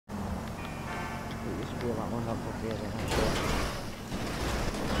This would be a lot more helpful for you than I'm sure.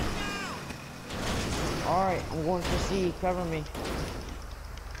 Alright, I'm going to C. Cover me.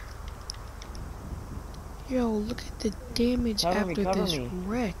 Yo, look at the damage after this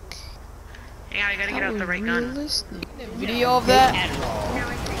wreck. Yeah, I gotta get out the right gun. Video of that?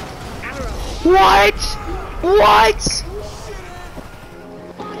 What? What?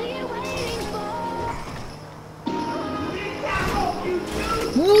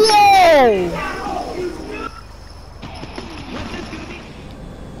 Whoa!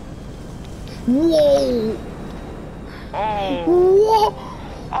 Whoa! Oh!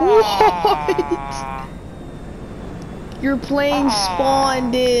 What? Your plane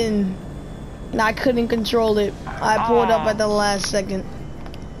spawned in. And I couldn't control it. I pulled up at the last second.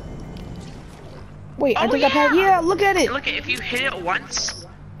 Wait, I think I passed. Yeah, look at it. Look, if you hit it once,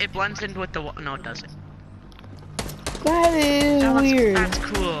 it blends in with the wall. No, it doesn't. That is weird. That's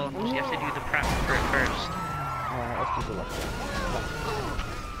cool. You have to do the prep for it first. Alright, let's do the left.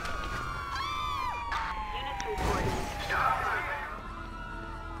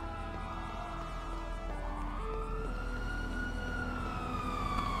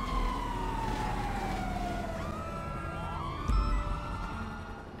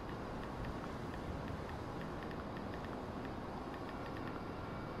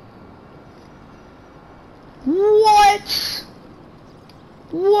 What?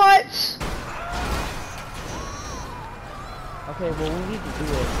 What? Okay, well we need to do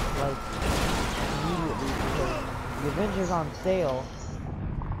it, like, immediately because the Avengers on sale.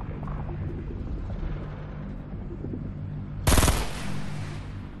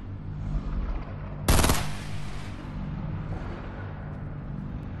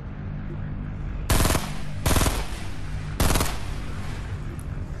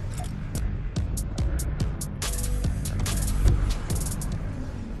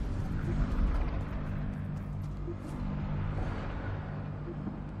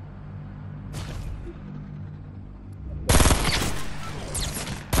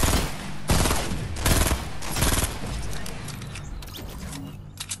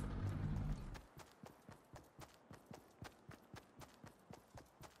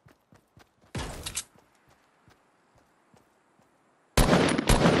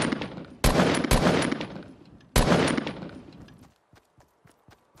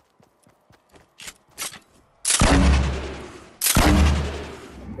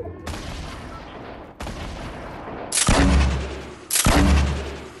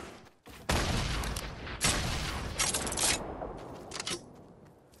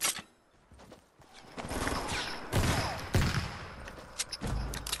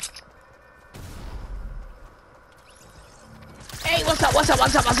 Hey, what's up? What's up?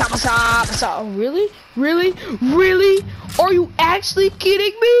 What's up? What's up? What's up? What's up? Really? Really? Really? Are you actually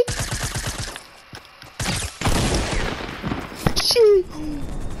kidding me?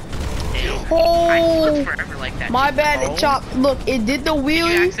 Oh, like that, my bad. It chopped. Look, it did the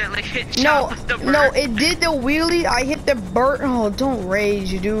wheelie. No, it did the wheelie. I hit the bird. Oh, don't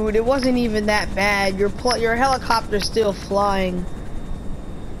rage, dude. It wasn't even that bad. Your helicopter's still flying.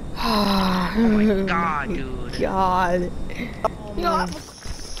 Oh my god, dude. God. God.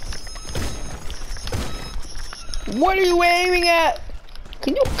 What are you aiming at?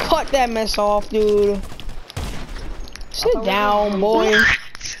 Can you cut that mess off, dude? Sit down, boy.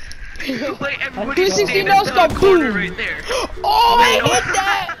 Wait, 360 no scope, boom! Right there. Oh, I hit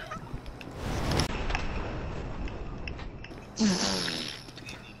that!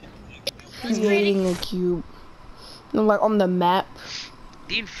 Creating a cube. No, like on the map.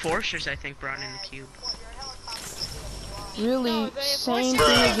 The enforcers, I think, brought in the cube. Really? No, Same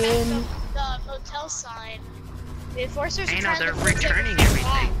thing again? The hotel sign. The enforcers I are know, trying they're to returning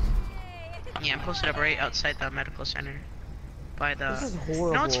everything. Yeah, I'm posted up right outside the medical center. By the... This is horrible.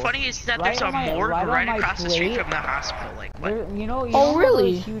 You know what's funny is that Right there's a morgue right on across the plate, street from the hospital. Like, what? You know Oh,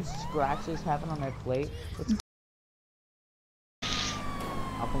 really? Those huge scratches happen on their plate?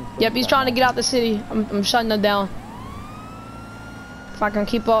 Yep, he's trying to get out the city. I'm shutting them down. If I can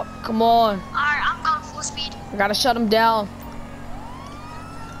keep up, come on. Alright, I'm going full speed. I gotta shut him down.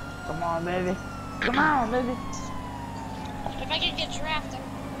 Come on, baby. Come on, baby. If I can get drafted,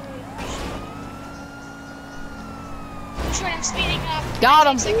 I'm sure I'm speeding up. Got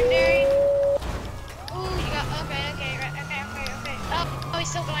him. Secondary. Ooh, you got, okay. Oh, he's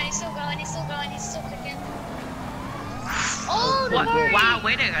still going, he's still cooking. Oh, What? nice. Wow,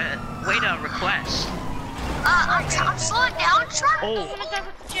 way to request. I'm slowing down, truck. Oh.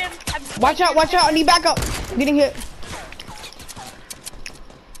 Watch out, I need backup. I'm getting hit.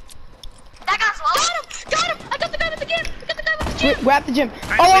 That guy's low. Got him! I got the guy with the gym! Grab the gym.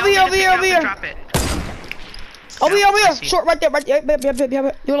 Right, Oh, we over all need to pick it up and here. drop it. Over here. Short right there. Yep.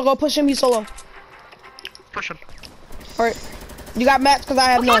 You wanna go push him? He's solo. Push him. Alright. You got mats because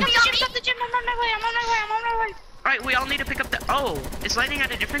I have none. I'm on my way. Alright, we all need to pick up the. Oh, is Lightning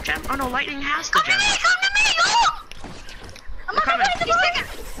at a different gem? Oh no, Lightning has the gem. Come to me! Oh! I'm on my way.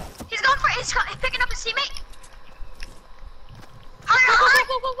 He's picking up his teammate.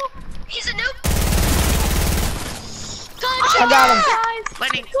 Go. He's a noob. I got him.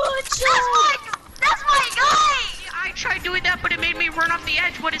 Lightning. Good job. That's my guy. Yeah, I tried doing that, but it made me run off the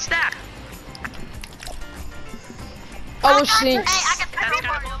edge. What is that? Oh, shit.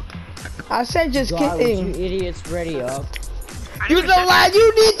 I said just God, kidding. you idiots ready up. You the lad,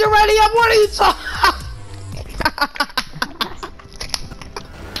 you need to ready up. What are you talking?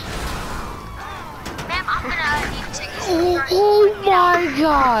 Ma'am, I'm gonna need to take this. Oh my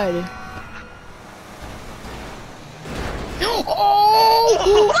god.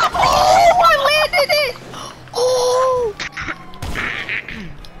 Oh, I landed it. Oh.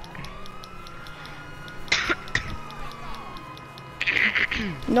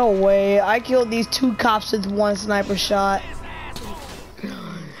 No way, I killed these 2 cops with 1 sniper shot.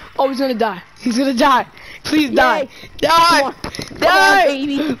 Oh, he's gonna die. Please die. Die.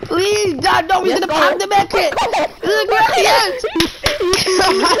 Please die. No, he's gonna pop the med kit. Yes.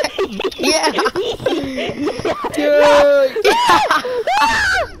 Yeah.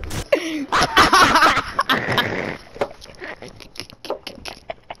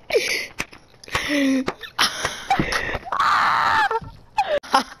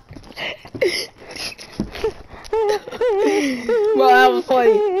 Well, that was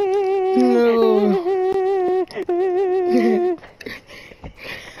funny. No.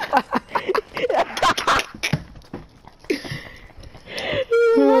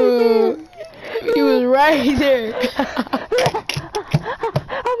 He was right there.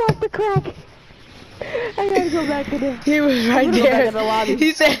 I'm off the crack. I gotta go back to this. He was right there.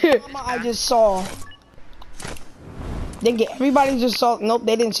 He said, I just saw. Everybody just saw. Nope,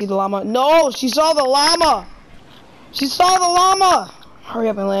 they didn't see the llama. No, she saw the llama. She saw the llama. Hurry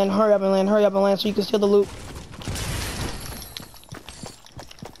up and land. So you can steal the loot.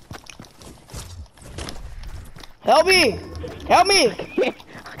 Help me.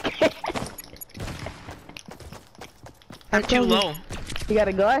 I'm too low. You got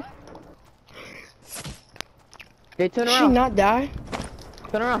a gun? Okay, turn Did around. she not die?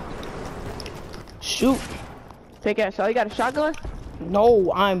 Turn around. Shoot. Take care. So you got a shotgun?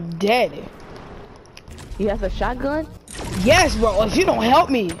 No, I'm dead. He has a shotgun? Yes, bro. If you don't help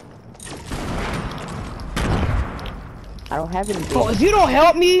me. I don't have anything. Oh, if you don't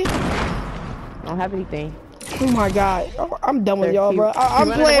help me. I don't have anything. Oh my god. I'm done with y'all, bro.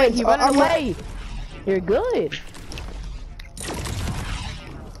 I'm playing. He running away. You're good.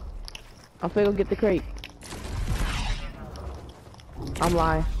 I'm finna go get the crate. I'm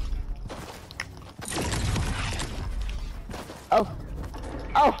lying. Oh.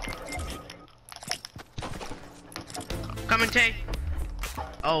 Coming, Tay.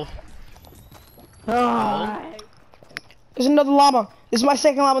 Oh. There's another llama. This is my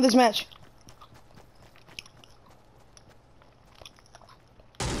second llama this match.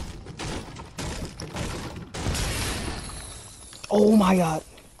 Oh my god.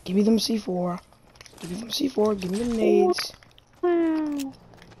 Give me them C4. Give me them nades.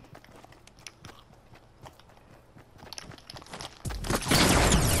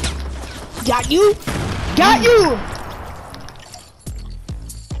 Got you!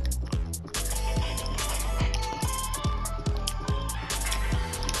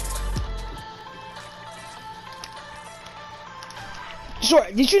 Sure,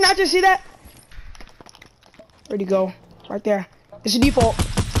 did you not just see that? Where'd he go? Right there. It's a default.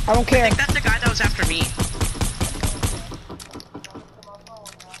 I don't care. I think that's the guy that was after me.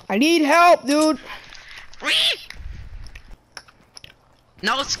 I need help, dude.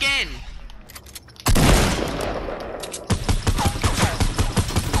 No skin.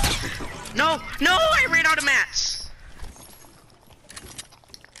 No, I ran out of mats.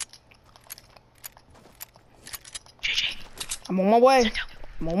 JJ. I'm on my way.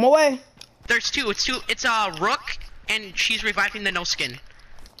 There's 2. It's Rook, and she's reviving the no skin.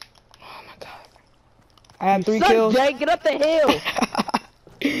 Oh my god. I have 3 kills. Jay, get up the hill.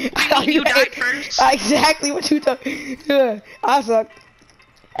 You died first. Exactly what you thought. I suck.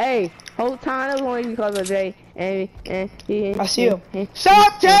 Hey, whole time it was only because of Jay. And I see you. Shut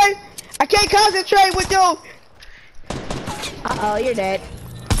up, Jay! I can't concentrate with you! Uh-oh, you're dead.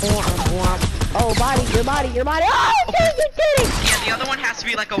 Oh, your body. Oh, you're kidding! Yeah, the other one has to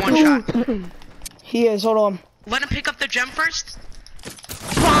be like a one-shot. He is, hold on. Let him pick up the gem first.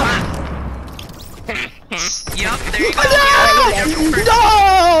 Yup, there you go.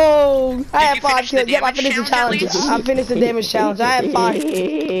 No! I had you 5 finish the kills. Yep, I damage finished the challenge at challenge. least? I finished the damage challenge. I had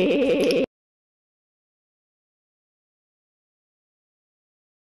 5.